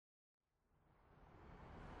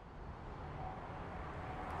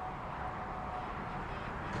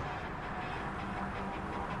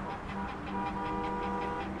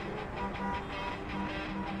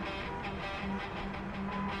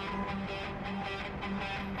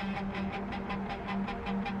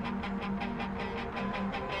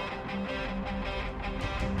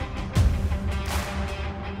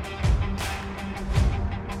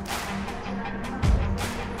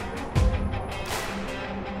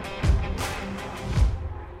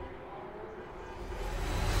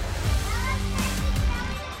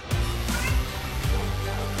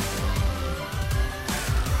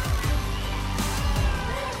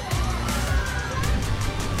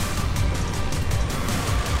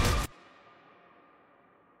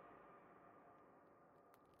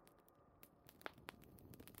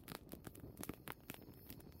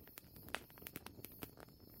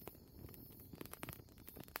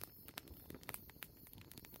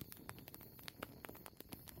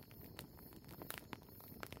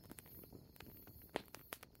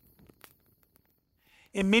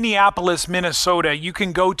In Minneapolis, Minnesota, you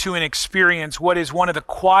can go to and experience what is one of the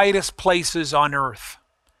quietest places on earth.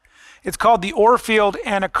 It's called the Orfield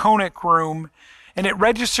Anechoic Room, and it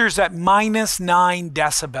registers at -9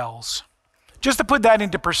 decibels. Just to put that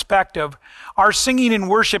into perspective, our singing and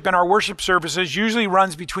worship in our worship services usually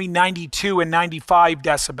runs between 92 and 95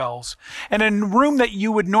 decibels. And a room that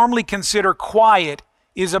you would normally consider quiet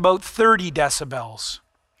is about 30 decibels.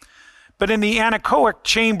 But in the anechoic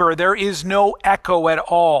chamber, there is no echo at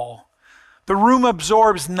all. The room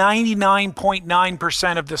absorbs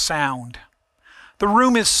 99.9% of the sound. The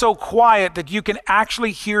room is so quiet that you can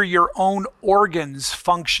actually hear your own organs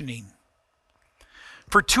functioning.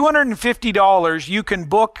 For $250, you can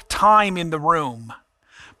book time in the room,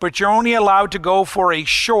 but you're only allowed to go for a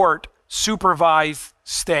short, supervised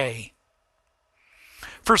stay.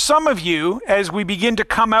 For some of you, as we begin to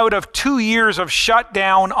come out of 2 years of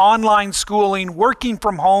shutdown, online schooling, working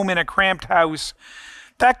from home in a cramped house,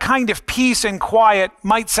 that kind of peace and quiet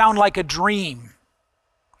might sound like a dream,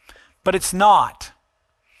 but it's not.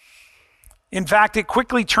 In fact, it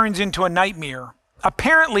quickly turns into a nightmare.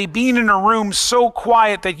 Apparently, being in a room so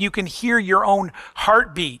quiet that you can hear your own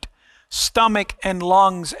heartbeat, stomach, and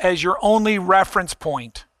lungs as your only reference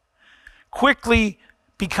point quickly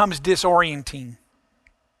becomes disorienting.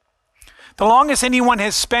 The longest anyone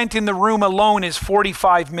has spent in the room alone is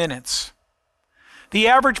 45 minutes. The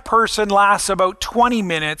average person lasts about 20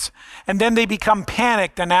 minutes, and then they become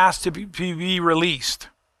panicked and ask to be released.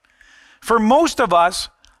 For most of us,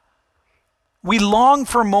 we long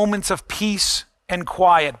for moments of peace and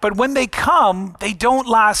quiet, but when they come, they don't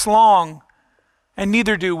last long, and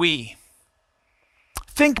neither do we.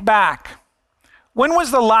 Think back. When was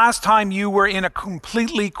the last time you were in a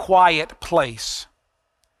completely quiet place?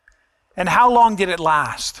 And how long did it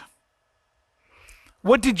last?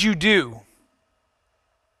 What did you do?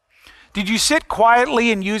 Did you sit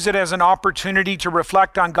quietly and use it as an opportunity to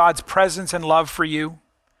reflect on God's presence and love for you?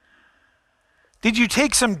 Did you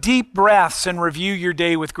take some deep breaths and review your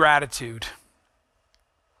day with gratitude?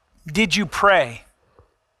 Did you pray?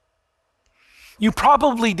 You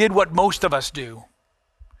probably did what most of us do.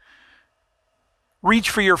 Reach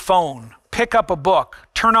for your phone, pick up a book,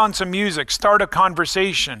 turn on some music, start a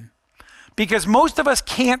conversation. Because most of us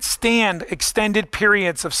can't stand extended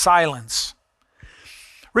periods of silence.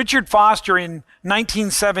 Richard Foster in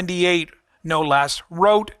 1978, no less,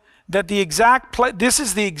 wrote that this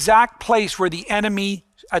is the exact place where the enemy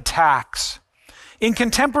attacks. In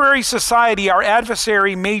contemporary society, our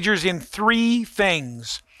adversary majors in 3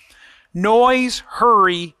 things: noise,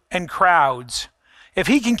 hurry, and crowds. If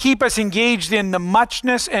he can keep us engaged in the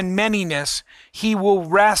muchness and manyness, he will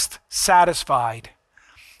rest satisfied.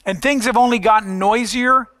 And things have only gotten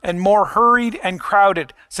noisier and more hurried and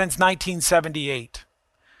crowded since 1978,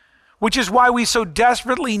 which is why we so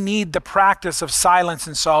desperately need the practice of silence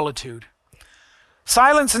and solitude.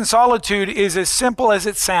 Silence and solitude is as simple as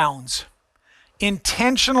it sounds: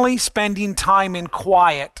 intentionally spending time in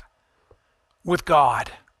quiet with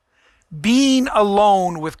God, being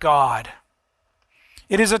alone with God.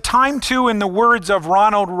 It is a time to, in the words of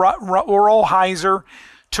Ronald Rolheiser,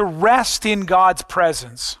 to rest in God's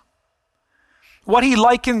presence. What he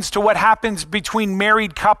likens to what happens between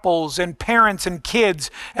married couples and parents and kids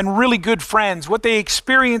and really good friends, what they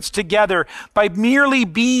experience together by merely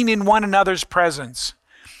being in one another's presence.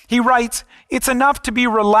 He writes, "It's enough to be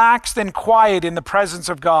relaxed and quiet in the presence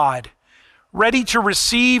of God, ready to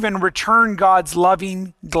receive and return God's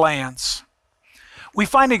loving glance." We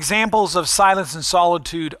find examples of silence and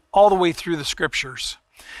solitude all the way through the scriptures.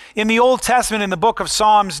 In the Old Testament, in the book of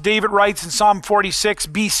Psalms, David writes in Psalm 46,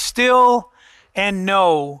 "Be still and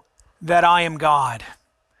know that I am God."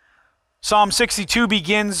 Psalm 62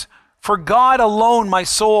 begins, "For God alone my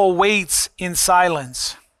soul waits in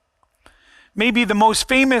silence." Maybe the most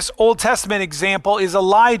famous Old Testament example is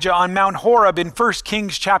Elijah on Mount Horeb in 1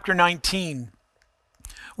 Kings chapter 19,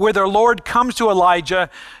 where the Lord comes to Elijah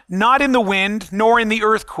not in the wind, nor in the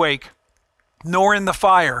earthquake, nor in the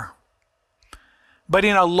fire, but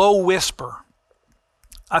in a low whisper,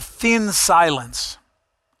 a thin silence,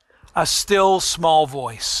 a still small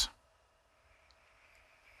voice.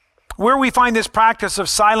 Where we find this practice of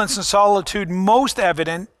silence and solitude most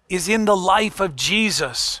evident is in the life of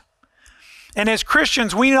Jesus. And as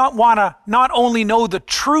Christians, we want to not only know the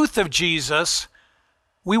truth of Jesus,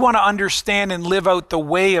 we want to understand and live out the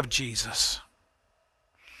way of Jesus.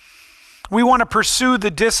 We want to pursue the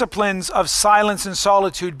disciplines of silence and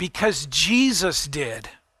solitude because Jesus did.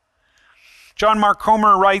 John Mark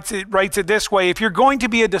Comer writes it this way: if you're going to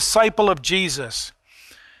be a disciple of Jesus,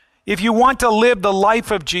 if you want to live the life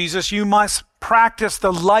of Jesus, you must practice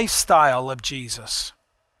the lifestyle of Jesus.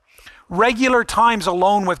 regular times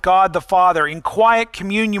alone with God the Father, in quiet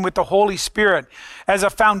communion with the Holy Spirit, as a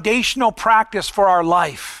foundational practice for our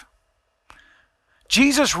life.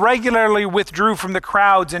 Jesus regularly withdrew from the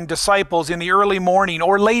crowds and disciples in the early morning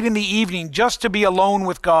or late in the evening just to be alone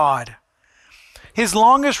with God. His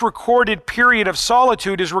longest recorded period of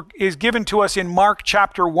solitude is given to us in Mark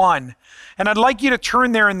chapter 1. And I'd like you to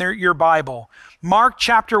turn there in your Bible. Mark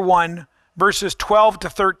chapter 1, verses 12 to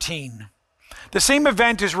 13. The same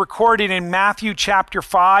event is recorded in Matthew chapter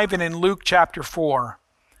 5 and in Luke chapter 4.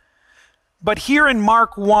 But here in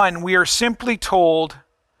Mark 1, we are simply told,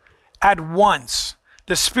 at once,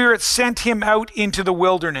 the Spirit sent him out into the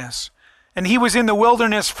wilderness, and he was in the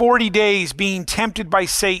wilderness 40 days being tempted by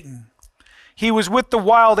Satan. He was with the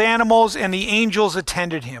wild animals, and the angels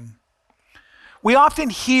attended him. We often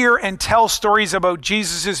hear and tell stories about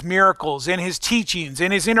Jesus' miracles and his teachings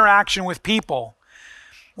and his interaction with people.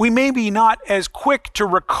 We may be not as quick to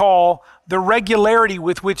recall the regularity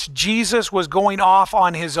with which Jesus was going off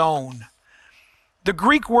on his own. The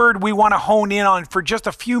Greek word we want to hone in on for just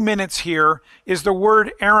a few minutes here is the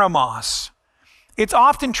word eremos. It's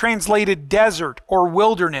often translated desert or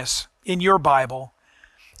wilderness in your Bible.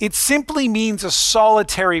 It simply means a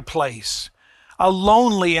solitary place, a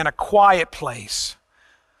lonely and a quiet place.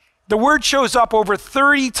 The word shows up over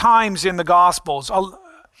 30 times in the Gospels,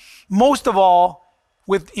 most of all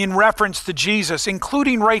in reference to Jesus,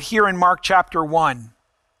 including right here in Mark chapter 1.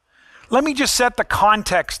 Let me just set the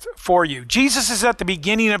context for you. Jesus is at the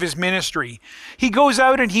beginning of his ministry. He goes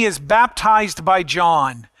out and he is baptized by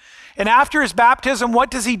John. And after his baptism,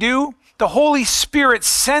 what does he do? The Holy Spirit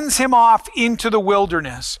sends him off into the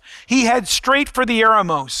wilderness. He heads straight for the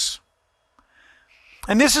eremos.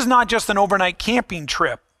 And this is not just an overnight camping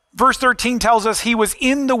trip. Verse 13 tells us he was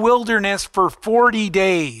in the wilderness for 40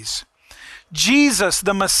 days. Jesus,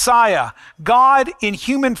 the Messiah, God in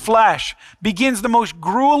human flesh, begins the most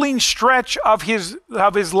grueling stretch of his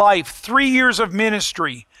life, 3 years of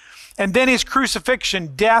ministry, and then his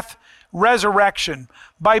crucifixion, death, resurrection,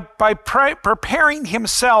 by preparing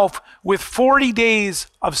himself with 40 days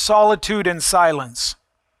of solitude and silence.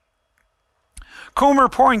 Comer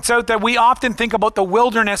points out that we often think about the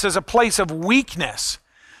wilderness as a place of weakness,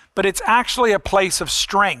 but it's actually a place of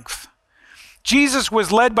strength. Jesus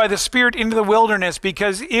was led by the Spirit into the wilderness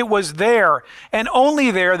because it was there and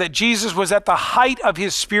only there that Jesus was at the height of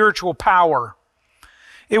his spiritual power.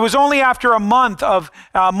 It was only after a month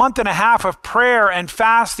and a half of prayer and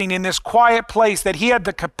fasting in this quiet place that he had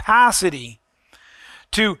the capacity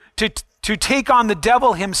to take on the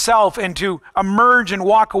devil himself and to emerge and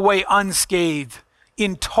walk away unscathed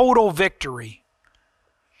in total victory.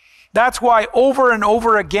 That's why over and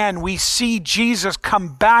over again we see Jesus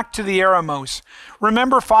come back to the eremos.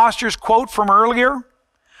 Remember Foster's quote from earlier?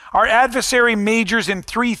 Our adversary majors in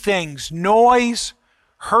 3 things: noise,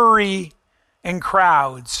 hurry, and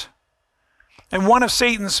crowds. And one of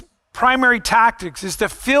Satan's primary tactics is to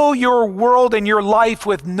fill your world and your life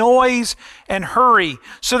with noise and hurry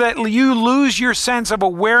so that you lose your sense of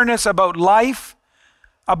awareness about life,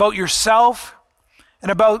 about yourself, and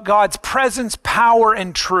about God's presence, power,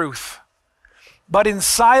 and truth. But in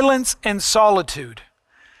silence and solitude,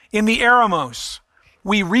 in the eremos,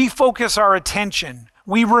 we refocus our attention,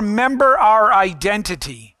 we remember our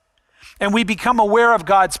identity, and we become aware of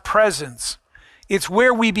God's presence. It's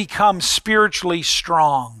where we become spiritually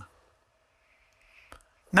strong.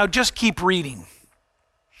 Now just keep reading.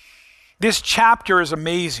 This chapter is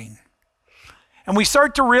amazing. And we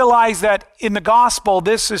start to realize that in the gospel,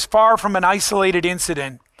 this is far from an isolated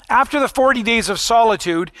incident. After the 40 days of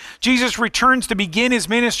solitude, Jesus returns to begin his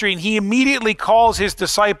ministry, and he immediately calls his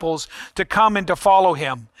disciples to come and to follow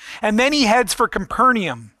him. And then he heads for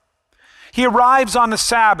Capernaum. He arrives on the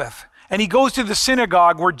Sabbath, and he goes to the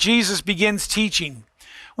synagogue where Jesus begins teaching.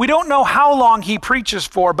 We don't know how long he preaches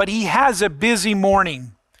for, but he has a busy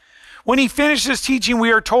morning. When he finishes teaching,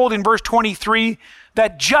 we are told in verse 23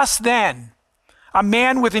 that just then, a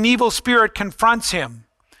man with an evil spirit confronts him.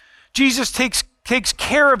 Jesus takes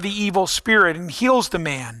care of the evil spirit and heals the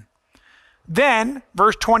man. Then,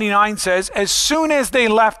 verse 29 says, as soon as they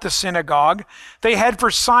left the synagogue, they head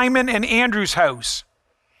for Simon and Andrew's house.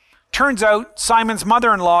 Turns out Simon's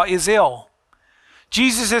mother-in-law is ill.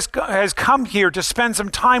 Jesus has come here to spend some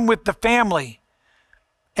time with the family,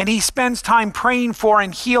 and he spends time praying for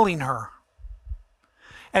and healing her.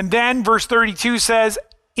 And then, verse 32 says,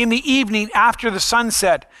 in the evening after the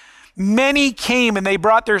sunset, many came and they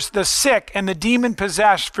brought the sick and the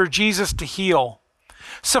demon-possessed for Jesus to heal.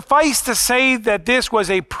 Suffice to say that this was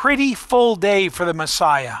a pretty full day for the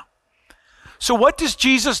Messiah. So what does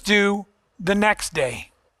Jesus do the next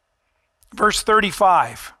day? Verse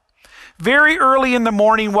 35. Very early in the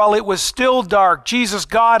morning, while it was still dark, Jesus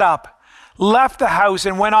got up, left the house,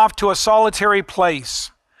 and went off to a solitary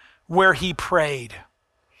place where he prayed.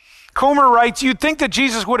 Comer writes, you'd think that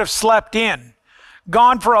Jesus would have slept in,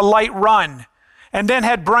 gone for a light run, and then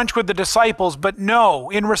had brunch with the disciples, but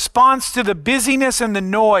no. In response to the busyness and the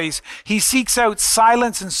noise, he seeks out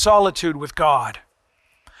silence and solitude with God.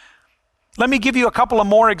 Let me give you a couple of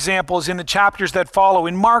more examples in the chapters that follow.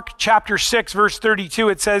 In Mark chapter 6, verse 32,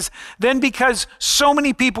 it says, then because so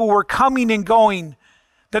many people were coming and going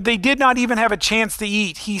that they did not even have a chance to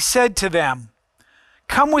eat, he said to them,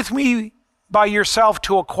 come with me by yourself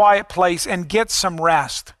to a quiet place and get some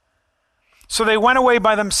rest. So they went away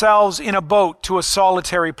by themselves in a boat to a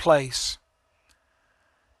solitary place.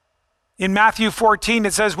 In Matthew 14,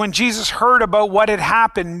 it says, when Jesus heard about what had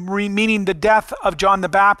happened, meaning the death of John the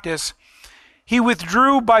Baptist, he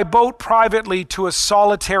withdrew by boat privately to a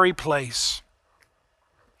solitary place.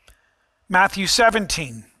 Matthew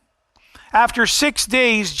 17. After 6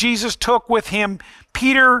 days, Jesus took with him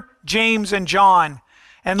Peter, James, and John,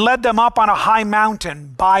 and led them up on a high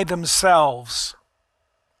mountain by themselves.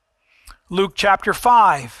 Luke chapter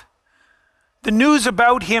 5. The news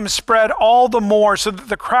about him spread all the more, so that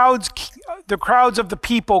the crowds of the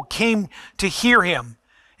people came to hear him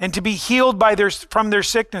and to be healed from their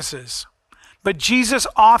sicknesses. But Jesus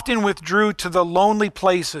often withdrew to the lonely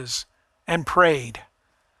places and prayed.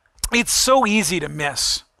 It's so easy to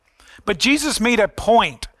miss. But Jesus made a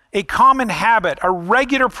point, a common habit, a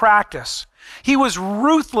regular practice. He was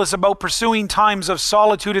ruthless about pursuing times of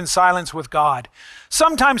solitude and silence with God.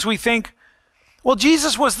 Sometimes we think, well,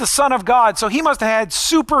 Jesus was the Son of God, so he must have had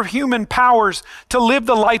superhuman powers to live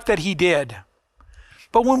the life that he did.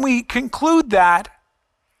 But when we conclude that,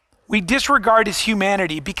 we disregard his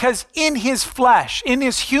humanity, because in his flesh, in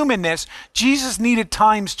his humanness, Jesus needed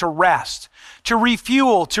times to rest, to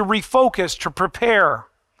refuel, to refocus, to prepare.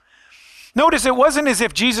 Notice it wasn't as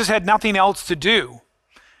if Jesus had nothing else to do.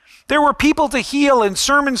 There were people to heal and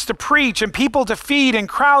sermons to preach and people to feed and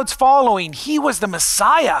crowds following. He was the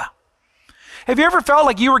Messiah. Have you ever felt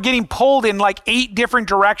like you were getting pulled in like 8 different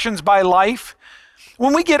directions by life?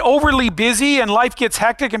 When we get overly busy and life gets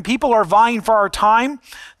hectic and people are vying for our time,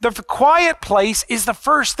 the quiet place is the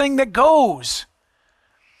first thing that goes,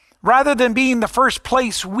 rather than being the first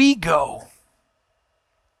place we go.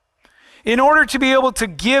 In order to be able to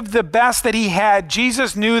give the best that he had,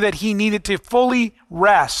 Jesus knew that he needed to fully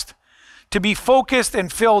rest, to be focused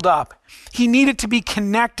and filled up. He needed to be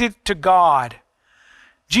connected to God.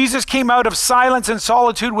 Jesus came out of silence and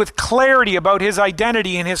solitude with clarity about his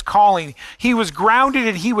identity and his calling. He was grounded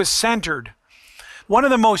and he was centered. One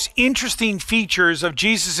of the most interesting features of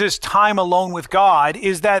Jesus' time alone with God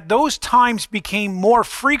is that those times became more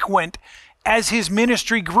frequent as his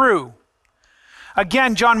ministry grew.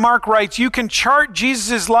 Again, John Mark writes, you can chart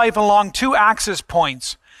Jesus' life along 2 axis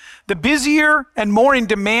points. The busier and more in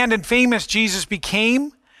demand and famous Jesus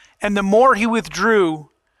became, and the more he withdrew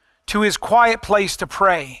to his quiet place to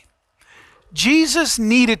pray. Jesus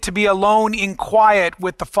needed to be alone in quiet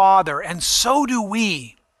with the Father, and so do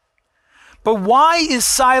we. But why is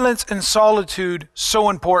silence and solitude so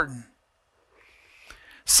important?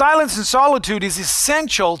 Silence and solitude is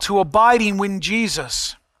essential to abiding with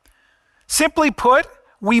Jesus. Simply put,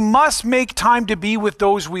 we must make time to be with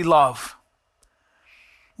those we love.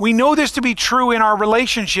 We know this to be true in our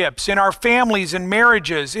relationships, in our families and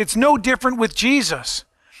marriages. It's no different with Jesus.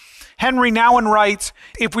 Henry Nouwen writes,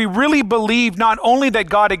 if we really believe not only that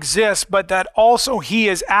God exists, but that also he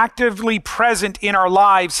is actively present in our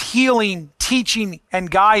lives, healing, teaching, and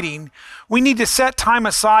guiding, we need to set time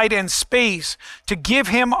aside and space to give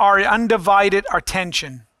him our undivided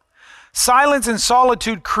attention. Silence and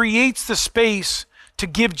solitude creates the space to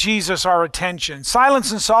give Jesus our attention.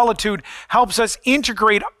 Silence and solitude helps us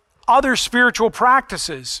integrate other spiritual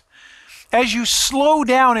practices. As you slow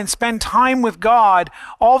down and spend time with God,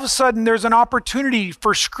 all of a sudden there's an opportunity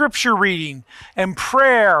for scripture reading and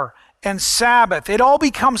prayer and Sabbath. It all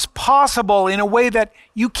becomes possible in a way that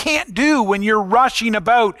you can't do when you're rushing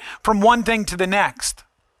about from one thing to the next.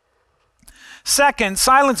 Second,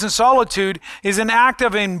 silence and solitude is an act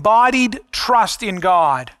of embodied trust in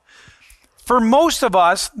God. For most of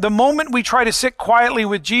us, the moment we try to sit quietly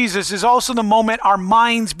with Jesus is also the moment our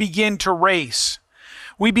minds begin to race.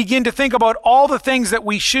 We begin to think about all the things that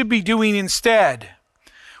we should be doing instead.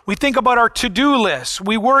 We think about our to-do lists.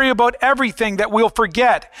 We worry about everything that we'll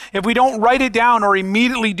forget if we don't write it down or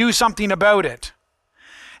immediately do something about it.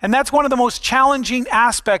 And that's one of the most challenging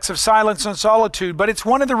aspects of silence and solitude, but it's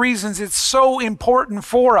one of the reasons it's so important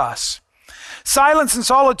for us. Silence and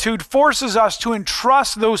solitude forces us to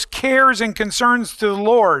entrust those cares and concerns to the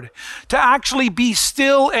Lord, to actually be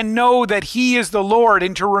still and know that He is the Lord,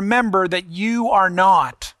 and to remember that you are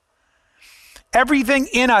not. Everything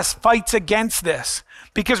in us fights against this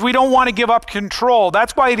because we don't want to give up control.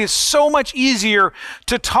 That's why it is so much easier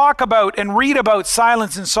to talk about and read about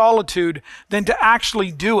silence and solitude than to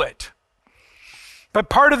actually do it. But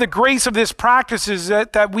part of the grace of this practice is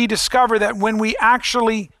that we discover that when we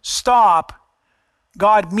actually stop,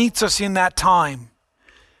 God meets us in that time,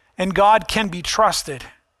 and God can be trusted.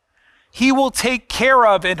 He will take care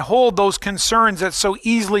of and hold those concerns that so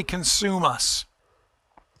easily consume us.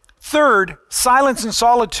 Third, silence and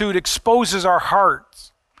solitude exposes our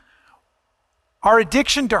hearts. Our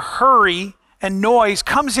addiction to hurry and noise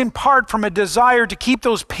comes in part from a desire to keep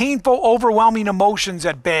those painful, overwhelming emotions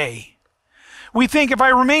at bay. We think if I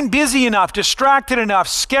remain busy enough, distracted enough,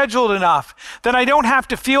 scheduled enough, then I don't have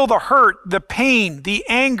to feel the hurt, the pain, the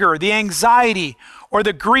anger, the anxiety, or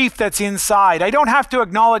the grief that's inside. I don't have to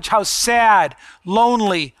acknowledge how sad,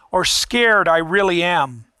 lonely, or scared I really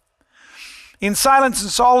am. In silence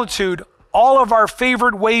and solitude, all of our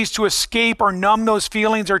favorite ways to escape or numb those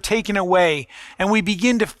feelings are taken away, and we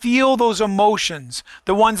begin to feel those emotions,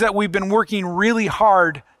 the ones that we've been working really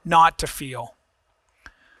hard not to feel.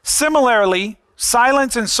 Similarly,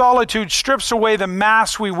 silence and solitude strips away the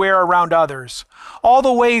masks we wear around others. All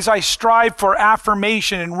the ways I strive for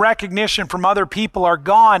affirmation and recognition from other people are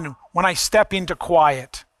gone when I step into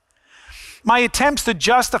quiet. My attempts to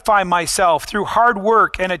justify myself through hard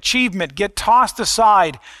work and achievement get tossed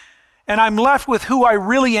aside, and I'm left with who I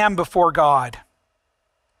really am before God.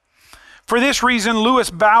 For this reason, Lewis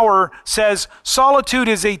Bauer says, solitude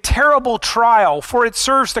is a terrible trial, for it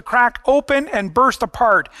serves to crack open and burst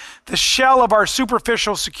apart the shell of our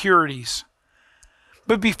superficial securities.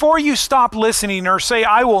 But before you stop listening or say,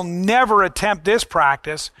 I will never attempt this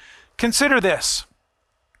practice, consider this.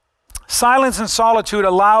 Silence and solitude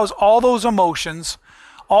allows all those emotions,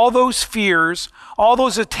 all those fears, all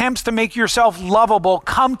those attempts to make yourself lovable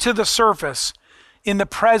come to the surface in the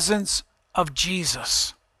presence of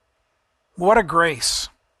Jesus. What a grace.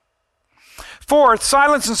 Fourth,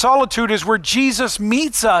 silence and solitude is where Jesus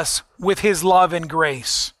meets us with His love and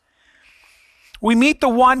grace. We meet the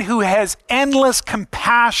one who has endless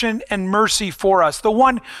compassion and mercy for us, the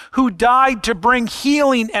one who died to bring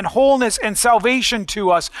healing and wholeness and salvation to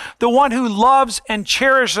us, the one who loves and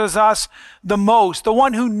cherishes us the most, the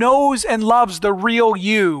one who knows and loves the real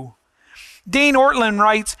you. Dane Ortlund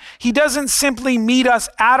writes, He doesn't simply meet us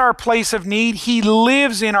at our place of need, He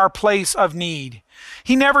lives in our place of need.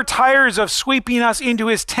 He never tires of sweeping us into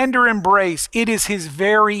His tender embrace. It is His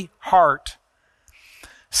very heart.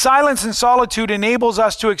 Silence and solitude enables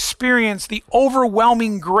us to experience the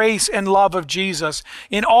overwhelming grace and love of Jesus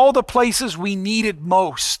in all the places we need it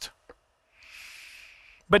most.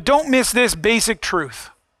 But don't miss this basic truth.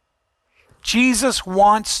 Jesus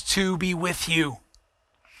wants to be with you.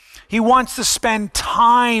 He wants to spend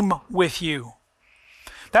time with you.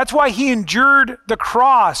 That's why He endured the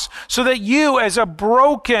cross, so that you, as a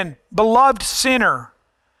broken, beloved sinner,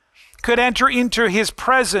 could enter into His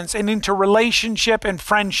presence and into relationship and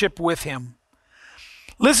friendship with Him.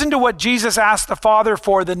 Listen to what Jesus asked the Father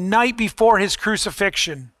for the night before His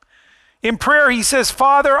crucifixion. In prayer, He says,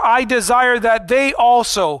 Father, I desire that they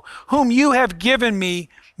also, whom you have given me,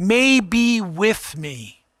 may be with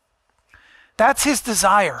me. That's His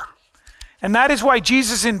desire. And that is why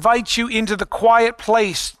Jesus invites you into the quiet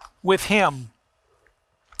place with Him.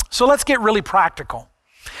 So let's get really practical.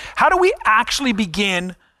 How do we actually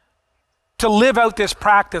begin to live out this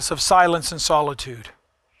practice of silence and solitude?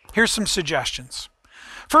 Here's some suggestions.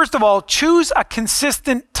 First of all, choose a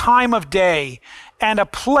consistent time of day and a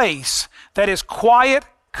place that is quiet,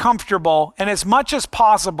 comfortable, and as much as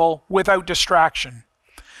possible without distraction.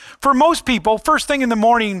 For most people, first thing in the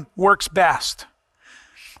morning works best.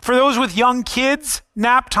 For those with young kids,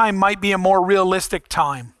 nap time might be a more realistic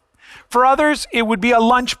time. For others, it would be a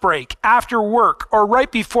lunch break, after work, or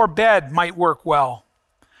right before bed might work well.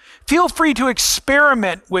 Feel free to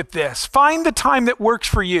experiment with this. Find the time that works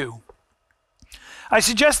for you. I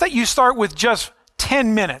suggest that you start with just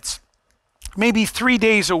 10 minutes, maybe 3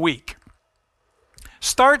 days a week.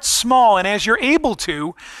 Start small, and as you're able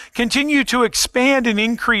to, continue to expand and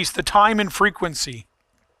increase the time and frequency.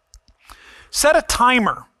 Set a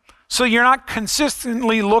timer so you're not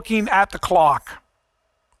consistently looking at the clock.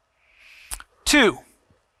 2,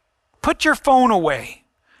 put your phone away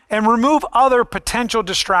and remove other potential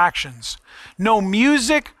distractions. No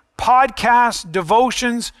music, podcasts,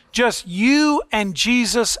 devotions, just you and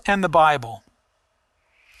Jesus and the Bible.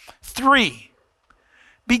 3,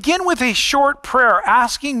 begin with a short prayer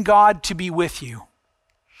asking God to be with you.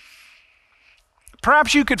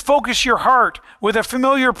 Perhaps you could focus your heart with a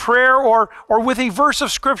familiar prayer or with a verse of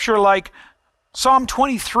scripture like Psalm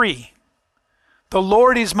 23. The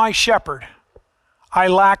Lord is my shepherd. I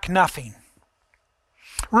lack nothing.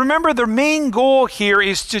 Remember, the main goal here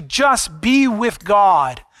is to just be with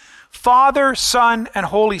God, Father, Son, and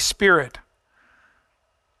Holy Spirit.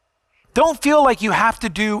 Don't feel like you have to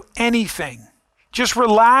do anything. Just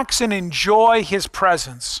relax and enjoy his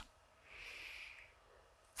presence.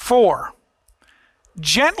 4,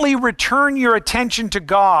 gently return your attention to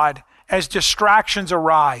God as distractions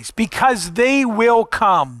arise, because they will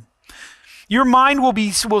come. Your mind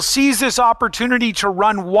will seize this opportunity to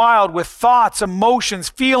run wild with thoughts, emotions,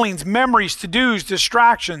 feelings, memories, to-dos,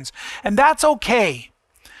 distractions, and that's okay.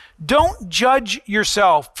 Don't judge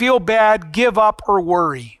yourself, feel bad, give up, or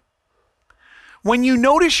worry. When you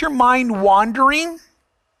notice your mind wandering,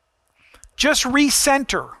 just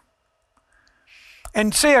recenter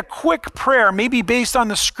and say a quick prayer, maybe based on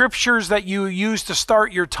the scriptures that you use to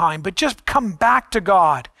start your time, but just come back to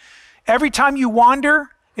God. Every time you wander,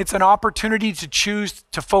 it's an opportunity to choose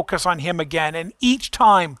to focus on him again, and each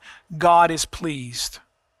time God is pleased.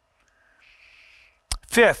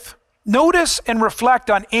 5th, notice and reflect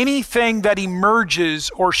on anything that emerges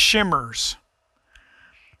or shimmers.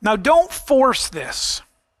 Now, don't force this,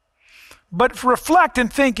 but reflect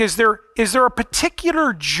and think, is there a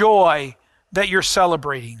particular joy that you're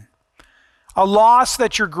celebrating? A loss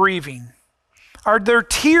that you're grieving? Are there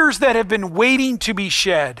tears that have been waiting to be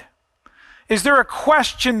shed? Is there a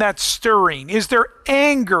question that's stirring? Is there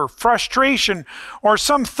anger, frustration, or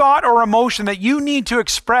some thought or emotion that you need to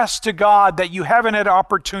express to God that you haven't had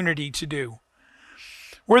opportunity to do?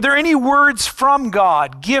 Were there any words from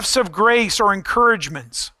God, gifts of grace or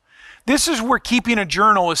encouragements? This is where keeping a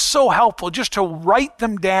journal is so helpful, just to write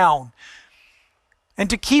them down and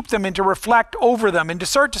to keep them and to reflect over them and to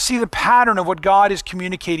start to see the pattern of what God is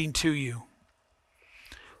communicating to you.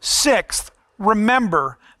 6th,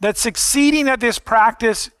 remember that succeeding at this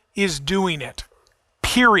practice is doing it,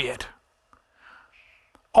 period.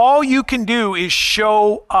 All you can do is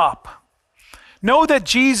show up. Know that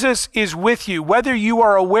Jesus is with you, whether you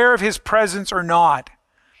are aware of his presence or not.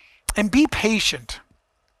 And be patient.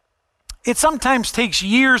 It sometimes takes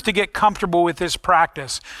years to get comfortable with this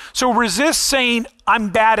practice. So resist saying, I'm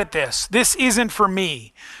bad at this. This isn't for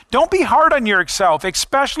me. Don't be hard on yourself,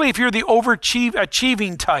 especially if you're the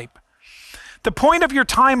overachieving type. The point of your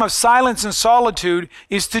time of silence and solitude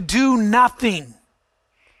is to do nothing.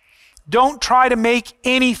 Don't try to make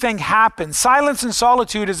anything happen. Silence and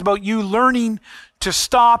solitude is about you learning to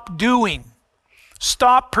stop doing,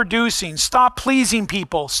 stop producing, stop pleasing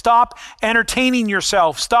people, stop entertaining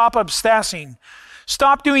yourself, stop obsessing,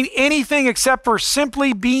 stop doing anything except for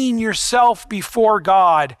simply being yourself before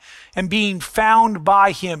God and being found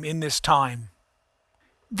by him in this time.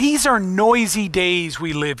 These are noisy days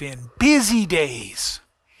we live in, busy days.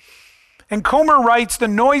 And Comer writes, the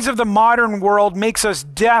noise of the modern world makes us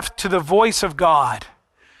deaf to the voice of God,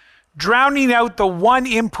 drowning out the one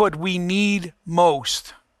input we need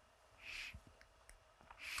most.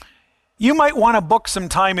 You might want to book some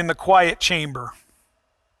time in the quiet chamber.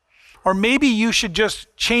 Or maybe you should just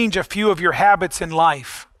change a few of your habits in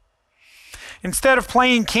life. Instead of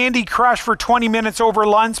playing Candy Crush for 20 minutes over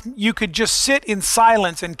lunch, you could just sit in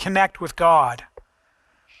silence and connect with God.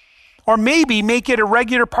 Or maybe make it a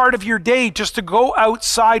regular part of your day just to go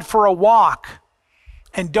outside for a walk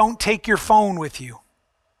and don't take your phone with you.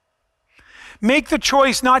 Make the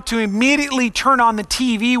choice not to immediately turn on the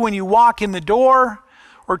TV when you walk in the door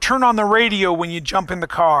or turn on the radio when you jump in the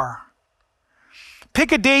car.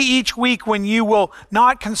 Pick a day each week when you will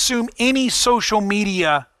not consume any social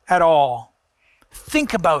media at all.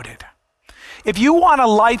 Think about it. If you want a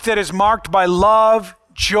life that is marked by love,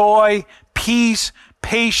 joy, peace,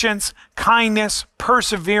 patience, kindness,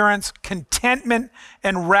 perseverance, contentment,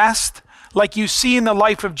 and rest, like you see in the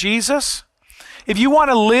life of Jesus, if you want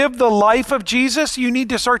to live the life of Jesus, you need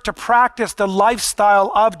to start to practice the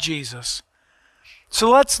lifestyle of Jesus. So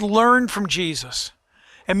let's learn from Jesus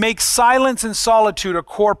and make silence and solitude a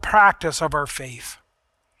core practice of our faith.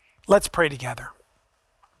 Let's pray together.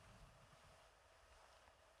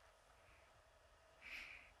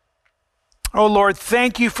 Oh Lord,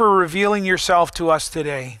 thank you for revealing yourself to us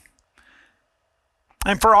today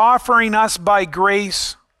and for offering us by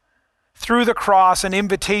grace through the cross an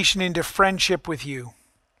invitation into friendship with you.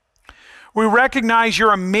 We recognize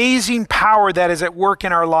your amazing power that is at work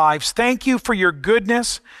in our lives. Thank you for your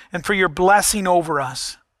goodness and for your blessing over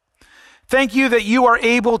us. Thank you that you are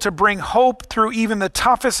able to bring hope through even the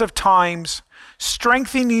toughest of times,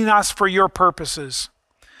 strengthening us for your purposes.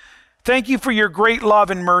 Thank you for your great love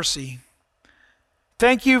and mercy.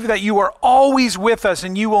 Thank you that you are always with us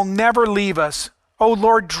and you will never leave us. Oh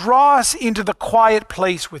Lord, draw us into the quiet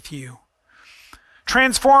place with you.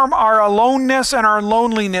 Transform our aloneness and our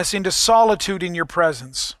loneliness into solitude in your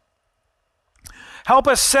presence. Help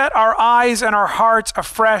us set our eyes and our hearts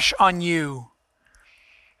afresh on you.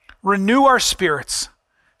 Renew our spirits.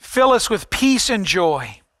 Fill us with peace and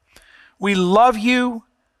joy. We love you.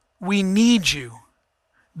 We need you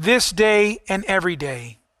this day and every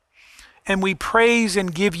day. And we praise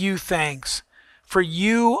and give you thanks, for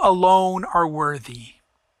you alone are worthy.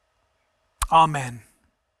 Amen.